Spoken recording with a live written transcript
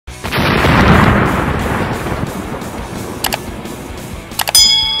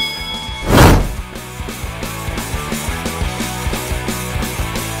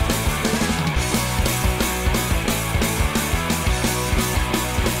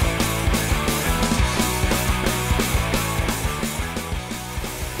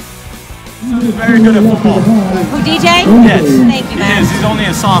very good at football. Who, DJ? Yes. Thank you, man. He is. He's only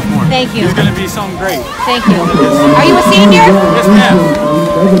a sophomore. Thank you. He's going to be something great. Thank you. Are you a senior? Yes, ma'am.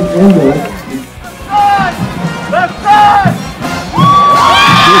 Left side!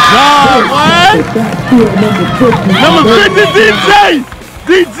 Good job, man! Number 50, DJ!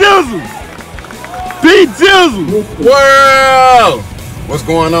 D-Jizzle! D-Jizzle! World! What's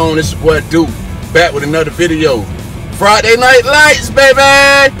going on? This is your boy Duke, back with another video. Friday Night Lights,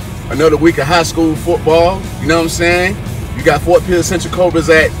 baby! Another week of high school football, you know what I'm saying? You got Fort Pierce Central Cobras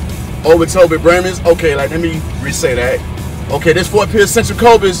at Okeechobee Brahmans. Okay, let me re-say that. Okay, this Fort Pierce Central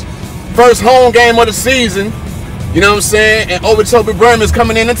Cobras first home game of the season, you know what I'm saying? And Okeechobee Brahmans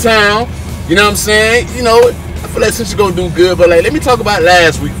coming into town, you know what I'm saying? You know, I feel like Central gonna do good, but like, let me talk about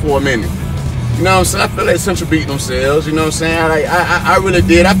last week for a minute. You know what I'm saying? I feel like Central beat themselves, you know what I'm saying? I really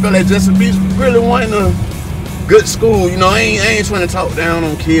did. I feel like Jessup Beach really wasn't a good school, you know. I ain't trying to talk down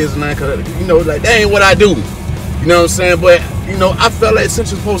on kids and that, cause you know, like, that ain't what I do. You know what I'm saying? But, you know, I felt like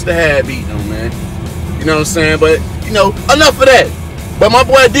Central's supposed to have beat them, man. You know what I'm saying? But, you know, enough of that. But my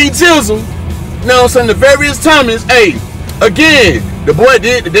boy D Tizzle, you know what I'm saying, the various Thomas, hey, again, the boy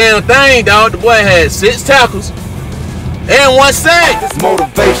did the damn thing, dog. The boy had 6 tackles and 1 sack. It's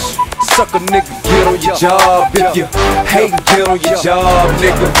motivation. Suck a nigga, get on your job. If you hate, get on your job,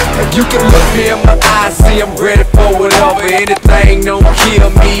 nigga. If you can look me in my eyes, see I'm ready for whatever. Anything don't kill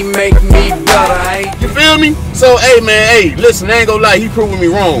me, make me better, You feel me? So, hey, man, hey, listen, I ain't gonna lie, he proving me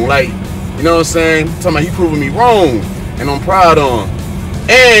wrong. Like, you know what I'm saying? I'm talking about he proving me wrong, and I'm proud of him.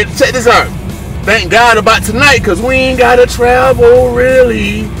 And check this out. Thank God about tonight, because we ain't gotta travel,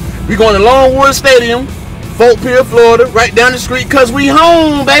 really. We going to Longwood Stadium, Fort Pierce, Florida, right down the street, because we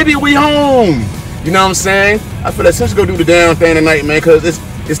home, baby, we home. You know what I'm saying? I feel like Central gonna do the damn thing tonight, man, because it's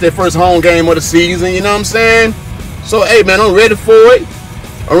their first home game of the season, you know what I'm saying? So, hey, man, I'm ready for it.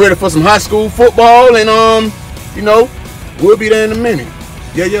 I'm ready for some high school football, and, you know, we'll be there in a minute.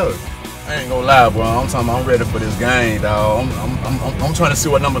 Yeah, yeah. I ain't gonna lie, bro. I'm talking about I'm ready for this game, dog. I'm trying to see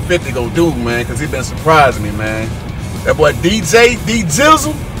what number 50 gonna do, man, because he been surprising me, man. That boy DJ,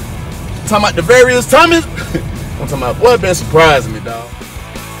 D-Jizzle, talking about the various Thomas. I'm talking about, boy, been surprising me, dog.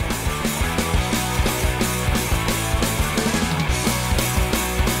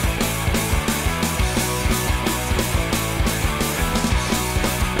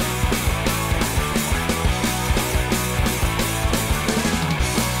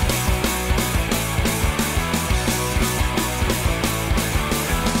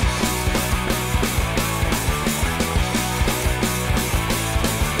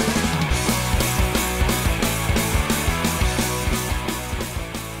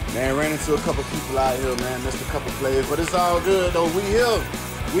 Man, ran into a couple people out here, man. Missed a couple plays, but it's all good though. We here.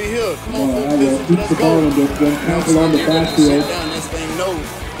 We here. Come on, folks. Let's go. On the backfield. This thing no.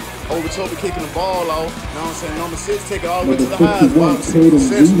 Okeechobee kicking the ball off. You know what I'm saying? Number 6 take it all the way to the highs. I'm talking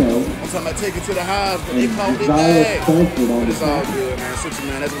about take it to the highs, but they called it back. But it's all good, man. Central,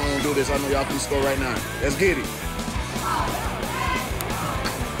 man. That's what I'm gonna do this. I know y'all can score right now. Let's get it.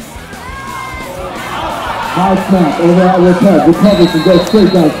 High snap, overall return, recovers and goes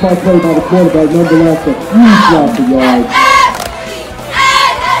straight down. Smart play by the quarterback, nonetheless, a huge loss of yards.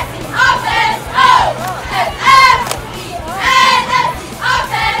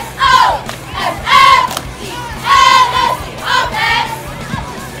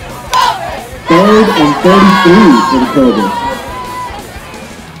 Third and 33 for the Cobras.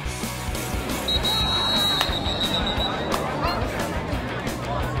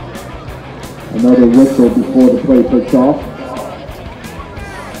 Another whistle before the play takes off.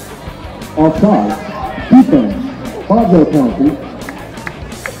 Offside, defense, Fargo County.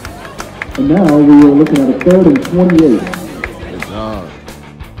 And now we are looking at a 3rd and 28. Good job.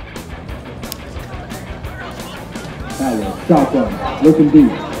 Tyler, shotgun, looking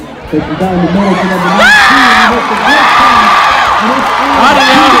deep. Takes him down the middle to number 19. Out of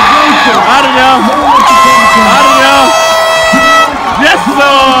there. Yes,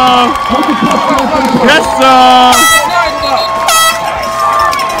 sir. Yes, sir.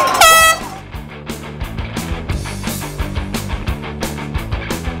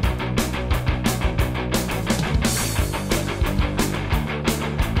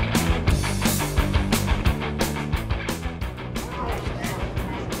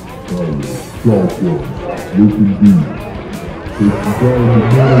 Looking deep.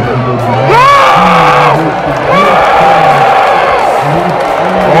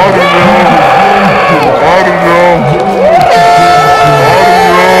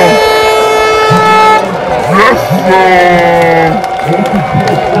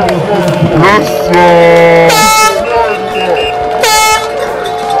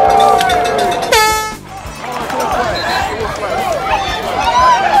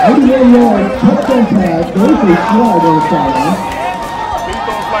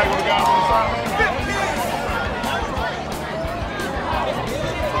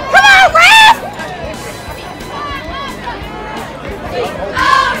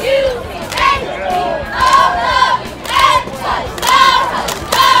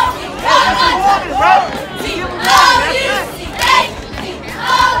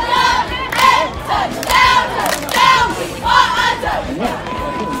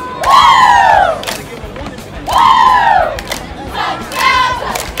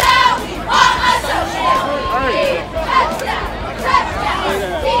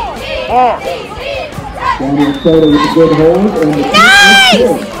 Danny Soda with a good hold, and the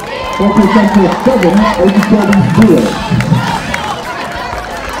Nice! Focus up to a 7, Okeechobee 0.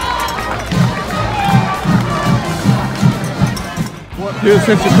 Hill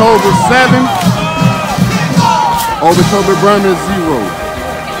Central Cobras 7. Okeechobee brahmans 0.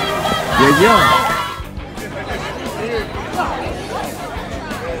 Yeah.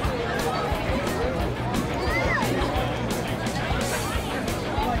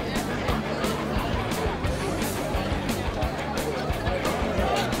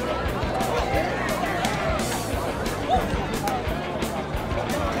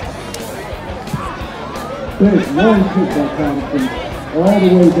 Big, long kick by Thompson, all the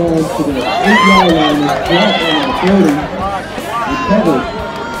way down to the 8-yard line, and drop on the 30, recovered.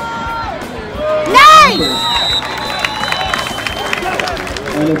 Nice!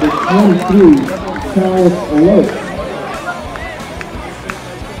 And at the 23, Charles Alert.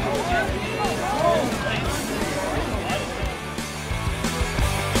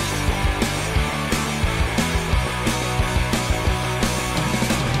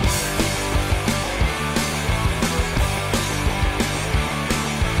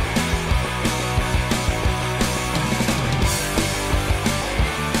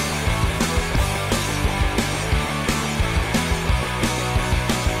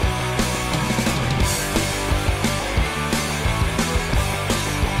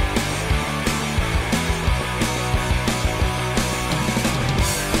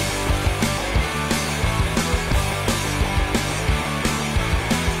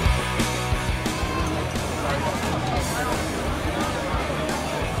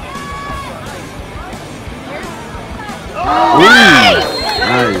 Nice.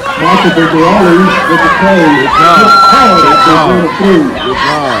 Michael Bigliotti with the play. Good job. Good job. Good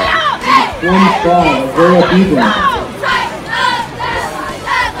job. 25, Isaiah Beaver.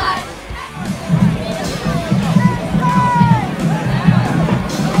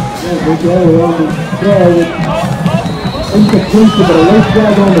 Bigliotti on the throw with incompletion, but a late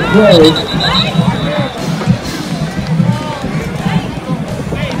flag on the play.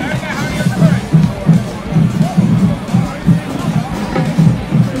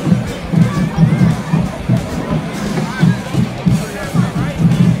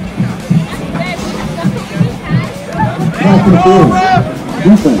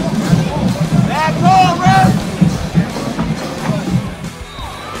 Defense. Back home, ref!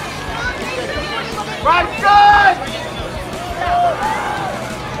 Right side!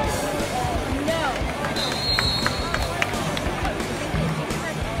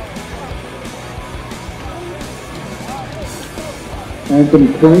 Anthony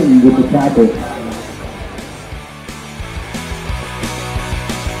Clayton with the tackle.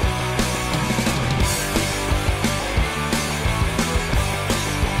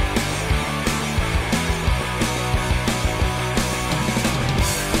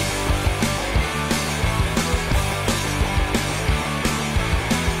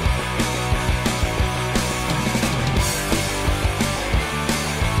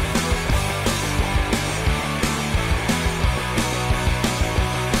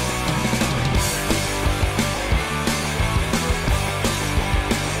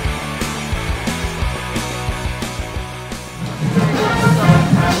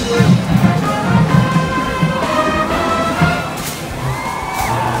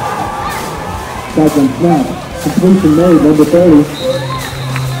 Shotgun snap. Completion made, number 30.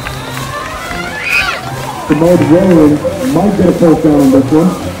 Jamal Williams might get a first down on this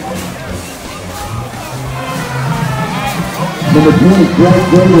one. Number 20, Greg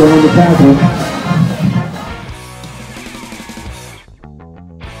Grader on the tackle.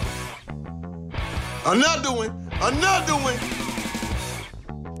 Another one. Another one.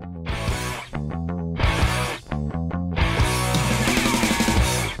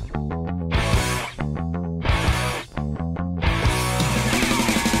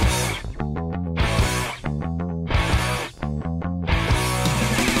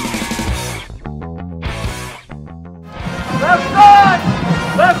 Left side!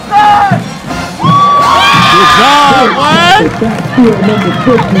 Left side! Good job, man.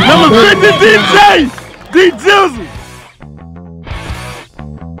 Number 50, DJ. D Jizzle.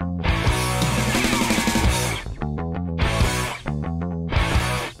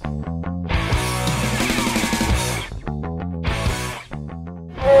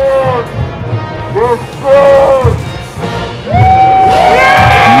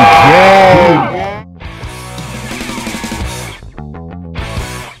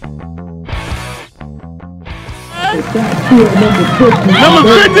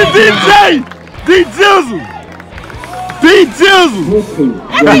 Number 50, DJ! D Jizzle! D-Jizzle.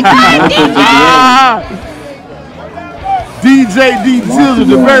 DJ D-Jizzle,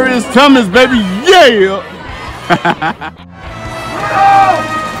 the various Thomas, baby, yeah.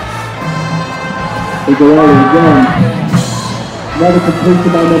 They go all again. Another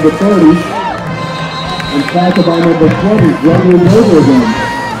completion by number 30. And tackle by number 20. Juggling over again.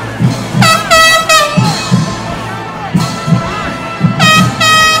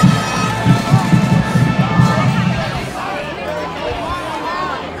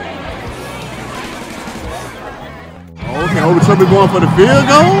 Okay, Okeechobee going for the field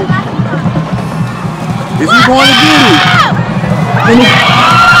goal? Is he going to get it?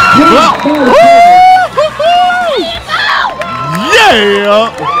 Yeah!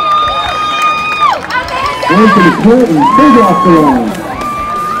 Anthony Clinton, big off the line.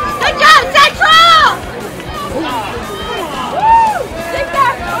 Good job, Central!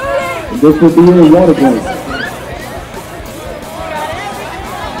 And this will be a water break.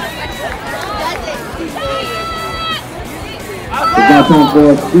 It's now time for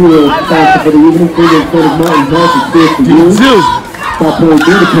a studio sponsor for the evening. Finger in front of Martin Health and Spears for you. Stop playing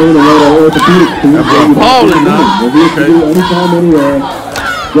good pain and let our orthopedic team. That's balling now. We're here to do anytime, anywhere.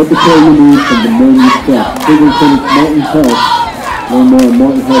 Get the care you need from the men you trust. Finger in front of Martin Health. Learn more at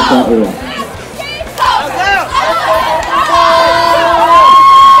martinhealth.org.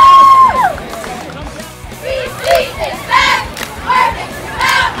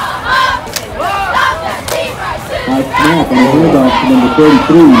 High snap on the handoff to number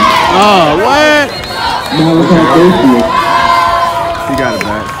 33. Oh, what? Malachi Dacius. He got it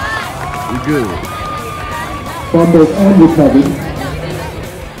back. We good. Fumbled and recovered.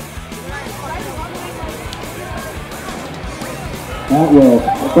 Atwell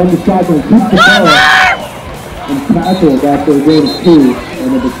from the shotgun keeps the ball and tackles after a gain of 2 and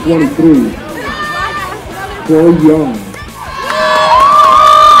number 23. Troy Young.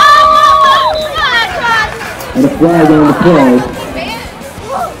 And a flag on the play.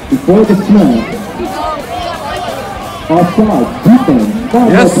 Before the snap. Offside. Defense.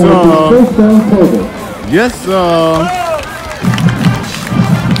 Yes, sir. First down Cobras. Yes, sir.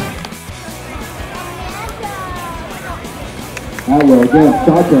 Atwell again.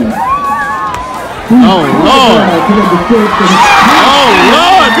 Shotgun. Oh, Lord. Oh,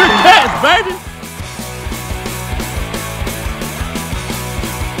 Lord. Good catch, baby.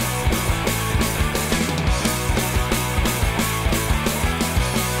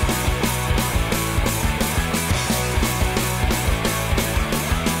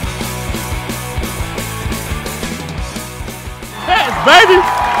 Baby,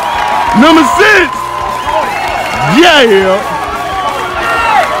 number 6. Yeah.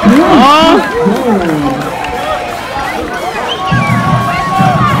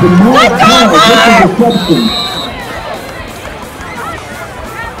 Good job,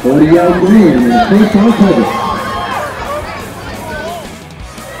 40-yard green and the first down cover.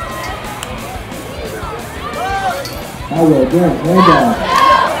 Howell again, handoff.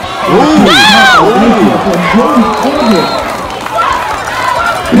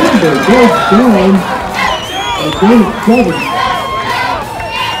 Kimber goes down and gains 7.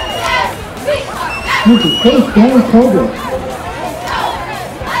 This is first down Cobras.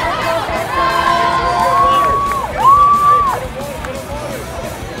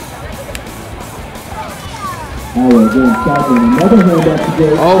 Howell again stopping another handoff to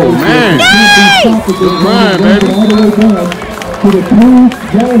Jay. Oh, man. Good run, baby. All the way down to the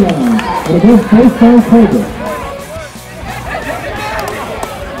 2-yard line. And again, first down Cobras.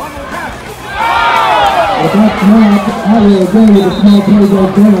 At that snap, Howell again with a small play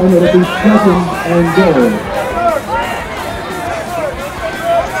goes down. It'll be 2nd and goal.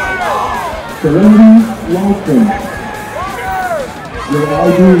 Serenity Lawson. Your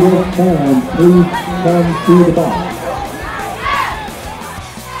ID wristband, please come to the box.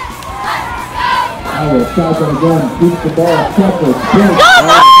 Howell shotgun again, keeps the ball separate.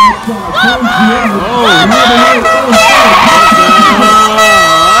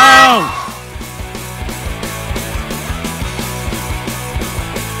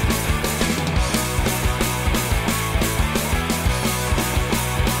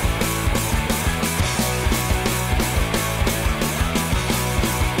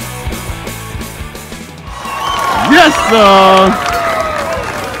 Yes, sir.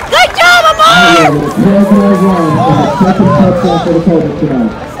 Good job, Amar! With a 12-yard run and the second touchdown for the Cobras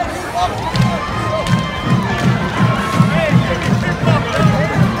tonight.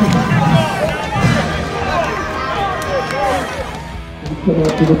 Come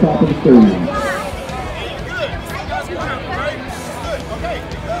up to the top of the stadium.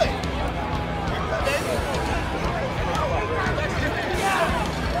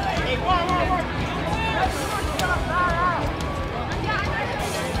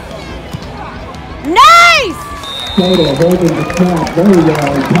 Soto holding the trap very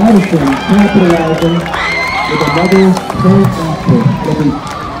well. Patterson capitalizing with another point after.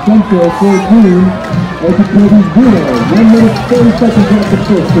 Central 14, Okeechobee 0. 1 minute 30 seconds left in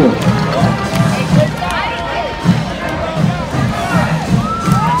first quarter.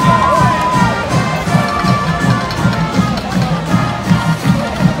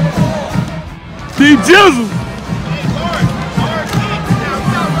 D-Jizzle.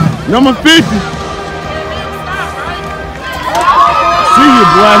 Number 50. See you,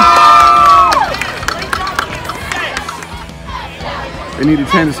 boy. They need to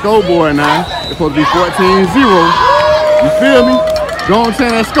change the scoreboard now. It's supposed to be 14-0. You feel me? Go on,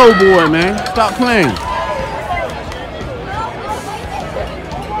 change that scoreboard, man. Stop playing.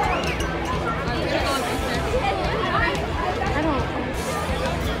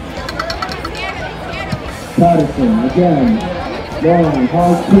 Patterson again. Long,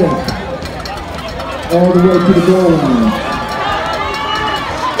 hard kick. All the way to the goal line.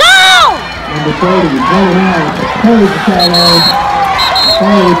 Go! Number 30, going out. Pulls the sideline.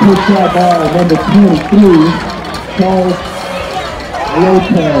 Finally puts that ball. Number 23, Charles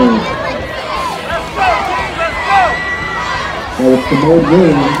Lopez. That was Simone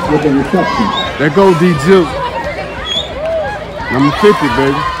Williams with the reception. There go D-Jizzle. Number 50,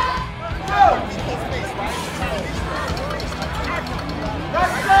 baby.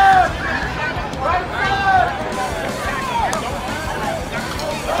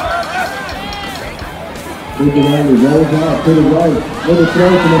 Ridley rolls out to the right. Little throw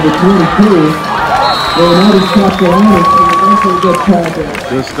to number 22. Another Carolina and eventually gets tackled.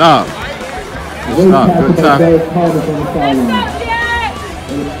 Good stop. Good stop. Good tackle. Derek Thomas on the sideline.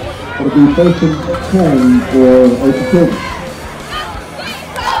 It'll be first and 10 for Okeechobee.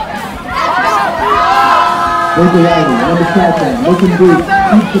 Ridley, number 7, looking deep,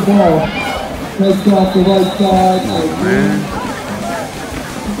 keeps the ball, takes off the right side. Oh, man.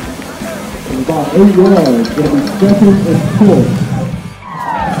 About 8 yards, it'll be second and short.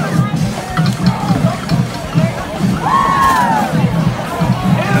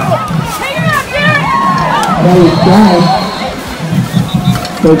 Carries down.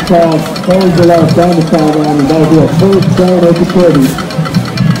 Takes off, throws it out down the sideline, and that'll be a first down Okeechobee.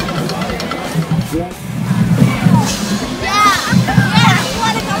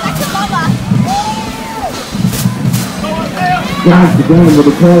 Jones again with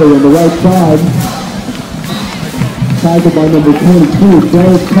the carry on the right side. Tackled by number 22,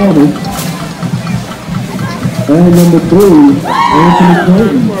 Derek Thomas. And number 3, Anthony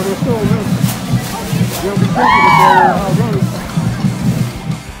Clayton.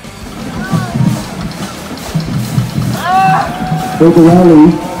 Ridley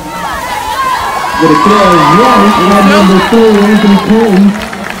with a throw right, and number 3, Anthony Clayton,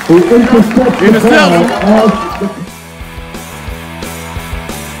 who intercepts the ball.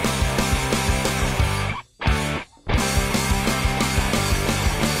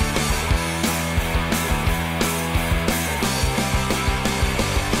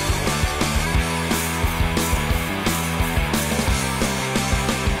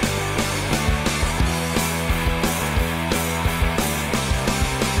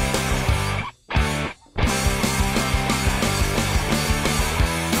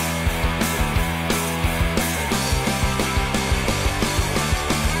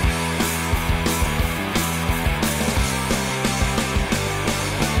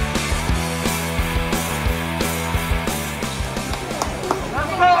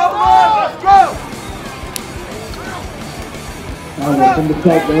 From the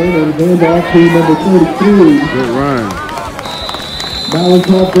top lane and hand off to number 33. Good run.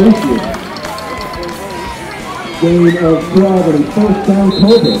 Valentine Bracelet. Gain of 12 and first down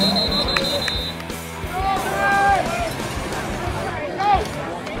Cobras.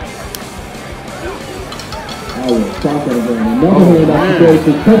 Howard, shot over and another hand off the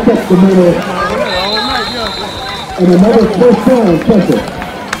Bracelet. Cuts up the middle. And another first down, catch it.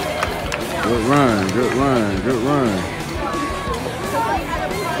 Good run, good run, good run.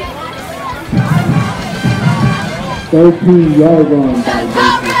 13-yard run by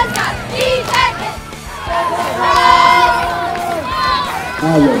Baker.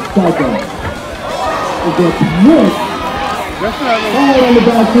 Howard, shotgun. It gets ripped. All on the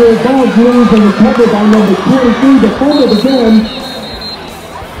back here. Ball grooves and recovered by number 23. Defended again.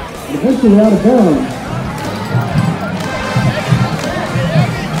 And eventually out of bounds.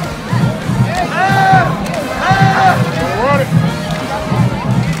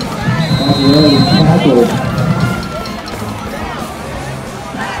 Tackled.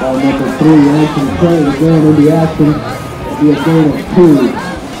 Ball number 3, Anthony Clayton again in the action. It'll be a gain of 2.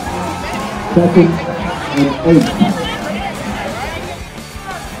 Second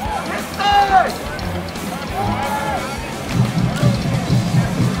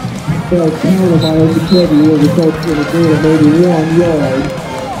Failed counter by Okeechobee will result in a gain of maybe 1 yard.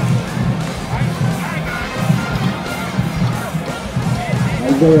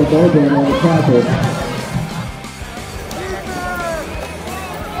 Isaiah Boban on the tackle.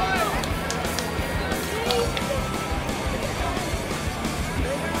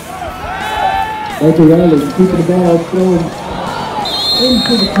 Michael Riley keeping the ball thrown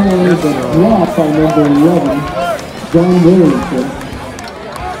into the corner, but dropped by number 11, John Williamson.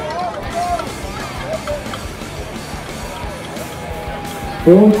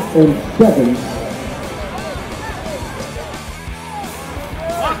 Fourth and 7.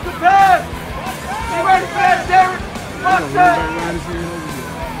 Watch the pass! Be ready for that, Derek! Watch that!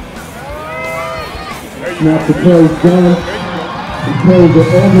 Snap to close down. He throws it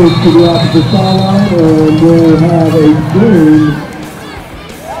over to the opposite sideline, and we'll have a gain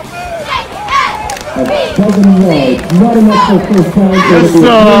of 7 yards. Not enough for first time. Yes,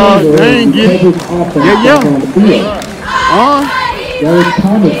 they ain't getting it. Yeah. Derek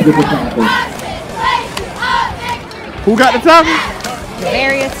Thomas with the tackle. Who got the tackle?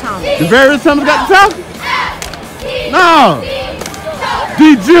 Various Thomas. Devarius Thomas got the tackle? No.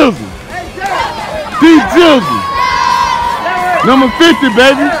 D. Jizzle. D. Jizzle. Number 50,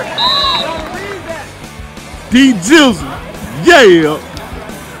 baby. D. Jizzle. Yeah.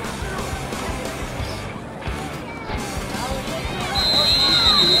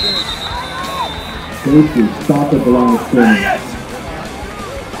 Safety, stop at the line of scrimmage.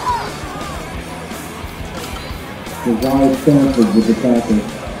 Desire Stanford with the tackle.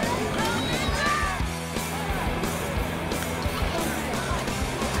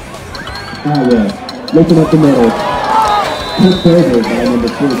 Howell, looking up the middle. Picked over by number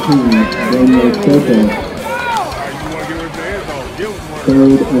 14, Daniel Soto.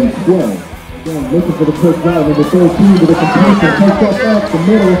 3rd and 12. Again, looking for the quick route. Number 13 with a completion. Takes up the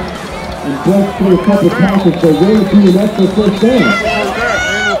middle and breaks through a couple of passes, but will it be enough for first down?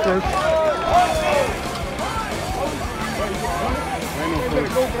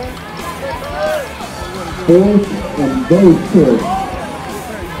 Fourth and very good.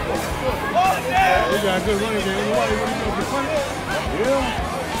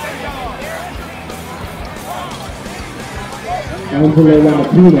 Angelo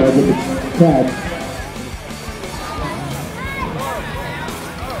Lampina with the catch.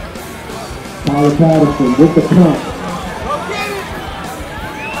 Tyler Patterson with the punt.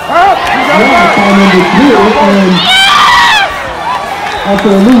 Number 2, and after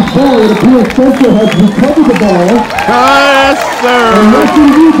a loose ball, it appears Central has recovered the ball. Yes, sir. And let's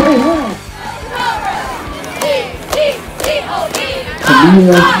review they have.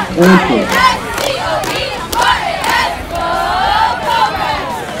 Camilla Anthony.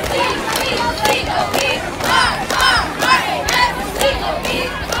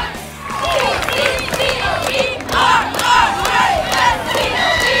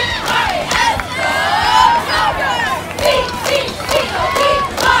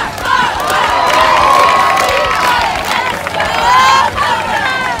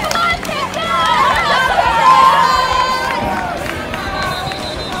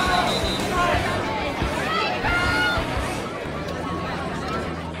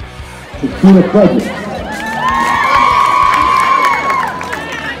 Tina Frederick.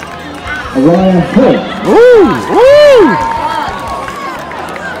 Ryan Hood. Ooh!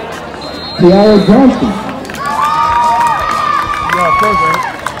 Tiara Johnson.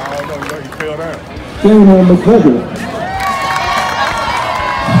 Shayna McGregor.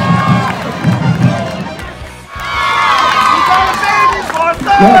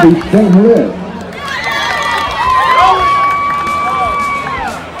 Gabby St. Hilaire.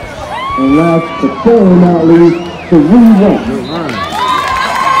 And last but certainly not least, the Woo-Woo.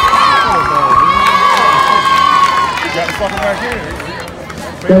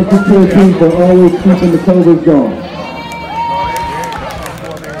 Thank you to your team for always keeping the Cobras going.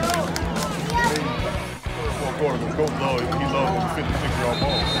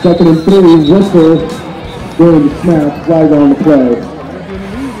 Second and 3, whistle during the snap, flag on the play.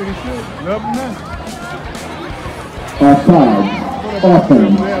 Offside.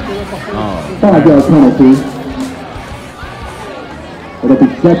 Offense. 5-yard penalty. It'll be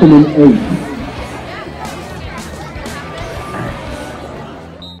 2nd and 8.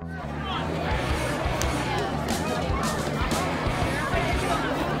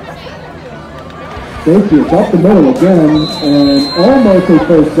 Safety is up the middle again, and almost a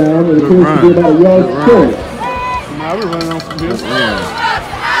first down. It appears to be about a yard short. Now we're running on from here.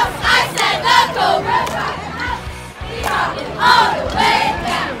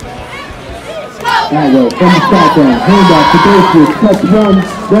 Alright, from the shotgun, handoff to Baker, touch one,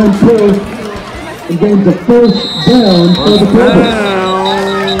 then two, and gains the first down for the Cobras.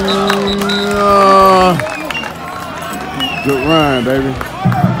 Good run, baby.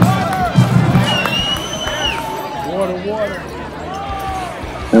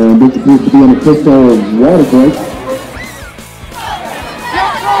 And this appears to be an official water break.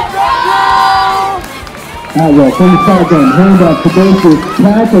 Outlaw from the shotgun, handoff to Baker,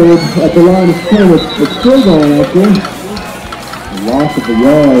 tackled at the line of scrimmage. It's still going actually. Loss of the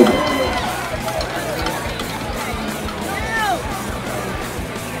yard.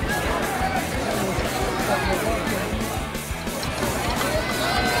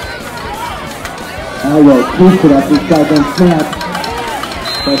 Outlaw keeps it after the shotgun snap.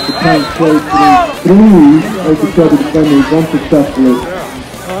 That's the count play through 3 Okeechobee defenders unsuccessfully.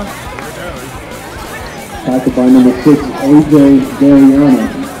 Tackled by number 6, AJ Dariana.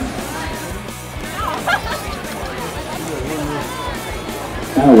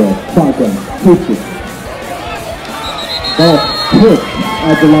 Outlaw, shotgun, keeps it. Ball kicked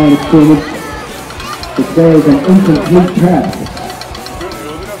at the line of scrimmage. Declares an incomplete pass.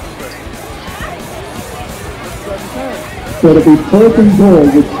 So it'll be 4th and goal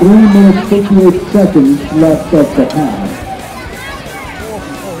with 3 minutes 58 seconds left of the half.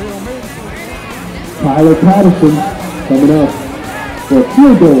 Tyler Patterson coming up for a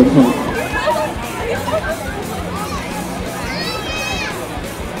field goal attempt.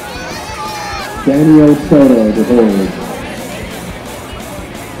 Daniel Soto, the hold.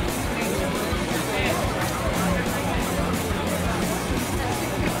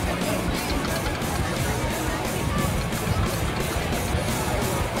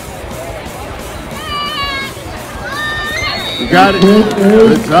 Got it.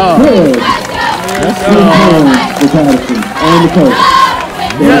 Good job. Good. That's good for Patterson and the coach.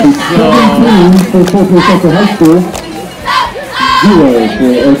 Yes, There'll be 17 for Fort Worth Central High School, 0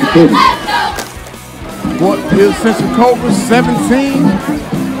 for Okeechobee. Fort Worth Central Cobras 17.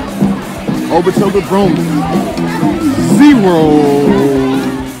 Okeechobee brahmans 0.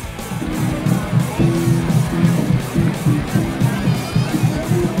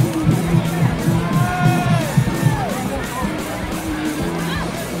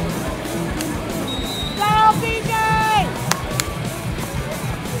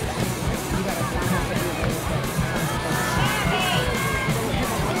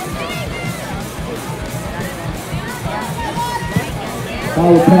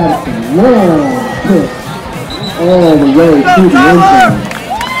 Tyler Patterson, long push all the way to the end zone.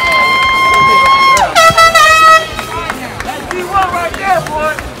 That's D1 right there,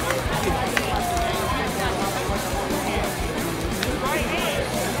 boy.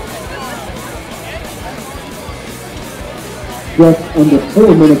 Just under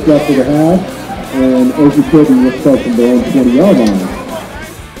 4 minutes left of the half, and Okeechobee will start from their own 20-yard line.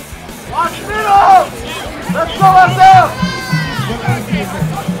 Watch middle. Let's go out there.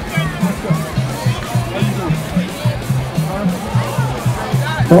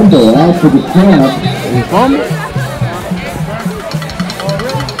 Fumble out for the snap. Fumble.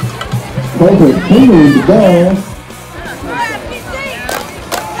 Cobras fingering the ball.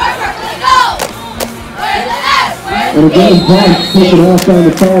 And again, Bronx taking off down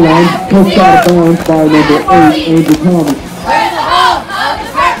the sideline, pushed out of bounds by number 8, Andrew Thomas.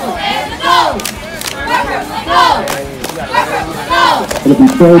 It'll be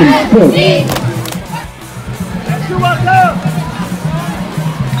 3rd and 6.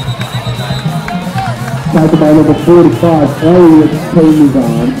 Tackled by number 45, Elliott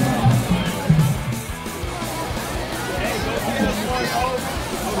Payne.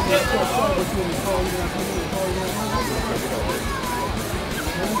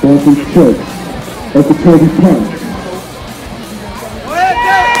 4th and 6. Okeechobee punt.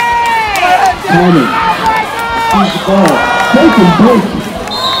 Thomas. Sees the ball. Taking break.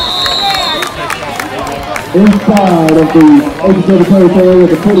 Inside of the Okeechobee territory at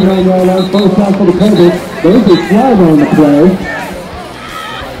the 49-yard line. First down for the Cobras. There's a flag on the play.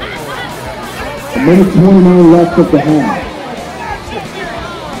 1:29 left of the half.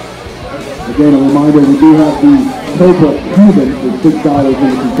 Again, a reminder, we do have the Cobra Cubans with $6 in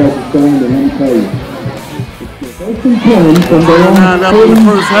the concession stand and any pay. First and 10 from their own Left in the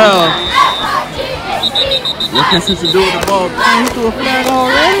first half. What can Central do with the ball? Dang, he threw a flag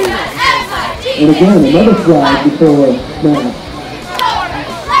already. And again, another flag before snap.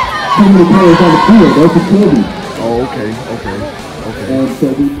 Too many players on the field. That's a Okeechobee. Oh, okay. And so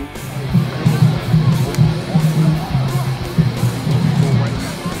we...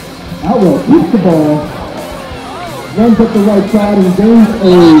 Outlaw keeps the ball, runs up the right side and gains a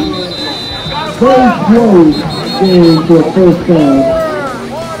very close game to a first down.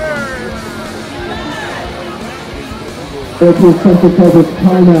 Oakland Central Cobras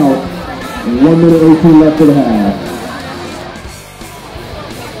timeout. 1 minute 18 left for the half.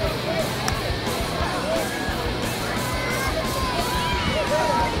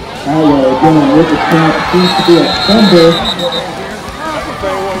 Allo again with the snap, seems to be a fumble.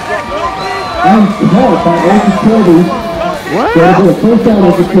 And caught by Okeechobee. What? Going to be a first down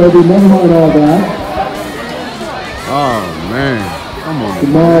Okeechobee, never mind all that. Oh, man. Come on.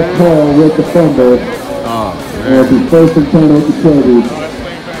 Jamal Call with the fumble. Oh, And it'll be first and 10 Okeechobee.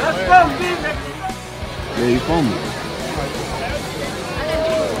 Yeah, he fumbled.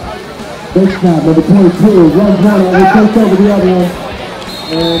 Big snap, number 22, runs one, and we takes over the other one.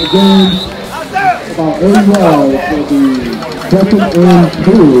 And gains about 8 yards for the second and 2.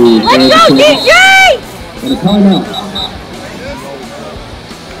 Let's go, DJ! And a timeout.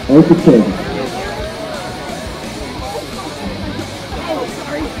 Okeechobee.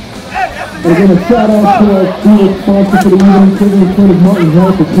 We're going to shout out to our field sponsor for the evening, City of Martin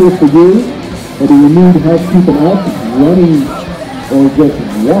Health is here for you. Whether you need help keeping up, running, or just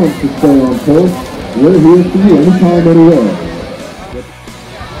want to stay on course, we're here for you anytime, anywhere.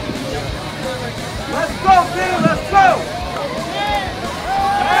 Let's go, team, let's go!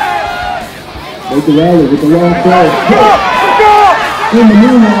 Make the rally with the long throw. In the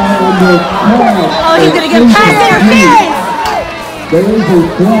meanwhile, on the pass. Oh, he's going to get pass interference! There is a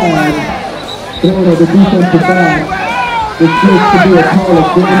flag thrown at the defensive back. This looks to be a call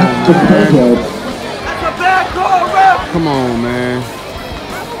against the Cobras. That's a bad call, ref! Come on, man.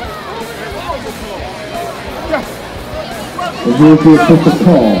 And here's the official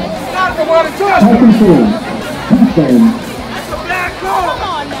call. Tyson Finn, defense. That's a bad call!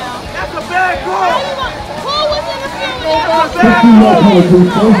 Come on now. That's a bad call! Who was interfering? That's a 15 bad yard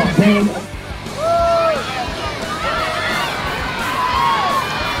call! penalty, first down.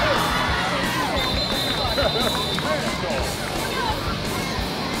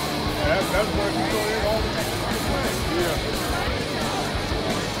 That's what you go in all the time. Yeah.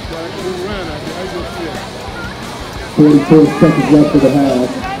 44 seconds left for the half.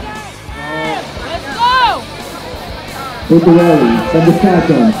 Let's go! Take the rally from the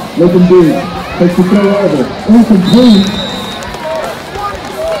shotgun. Looking deep. Takes the throw over. Incomplete.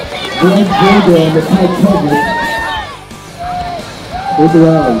 Greg Jordan on the tight coverage. Take the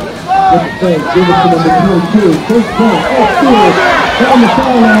rally. With the fake. Give it to number 22. First down. Upfield. Down the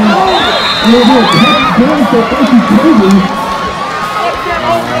sideline. And it'll be a touchdown for Okeechobee.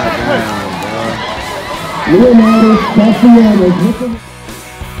 Leonardo Castellanos with the...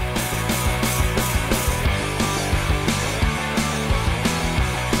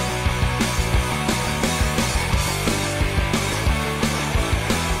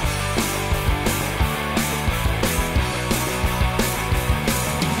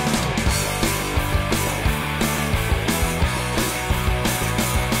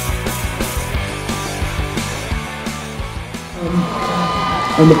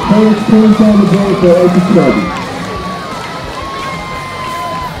 And the first point on the board for Okeechobee.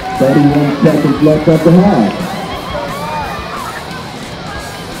 31 seconds left at the half.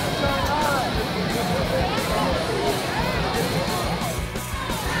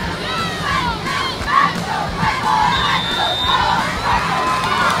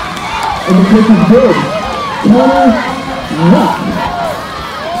 And the kick is good. Connor Rock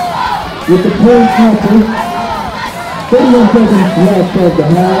with the point after. 31 seconds left of the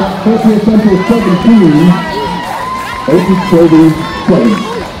half. Oakland Central 17. Okeechobee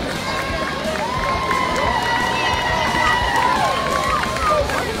 7.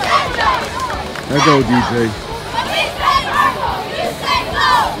 Let's go, DJ.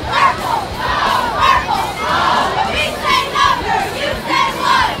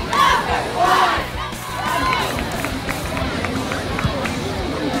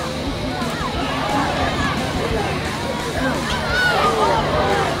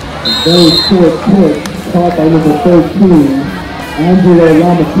 Very short pitch caught by number 13, Angelo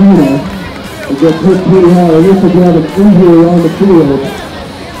Lamattina. It gets hit pretty hard. It looks like we have an injury on the field.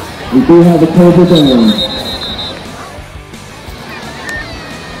 We do have a Cobra down.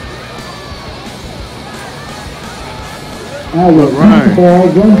 Allen, Right. ball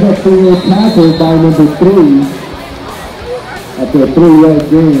runs up field, tackled by number 3. After a 3-yard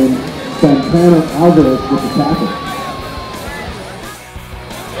gain, Santana Alvarez with the tackle.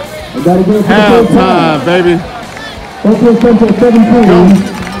 And that'll go for the first Halftime, baby. Oakland Central 17.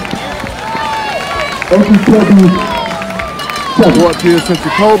 Okeechobee 7. Fort Pierce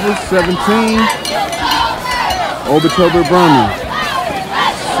Central Cobras 17. Okeechobee brahmans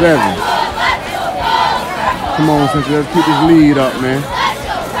 7. Come on, Central. Let's keep this lead up, man.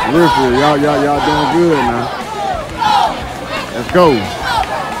 Real, y'all doing good now. Let's go.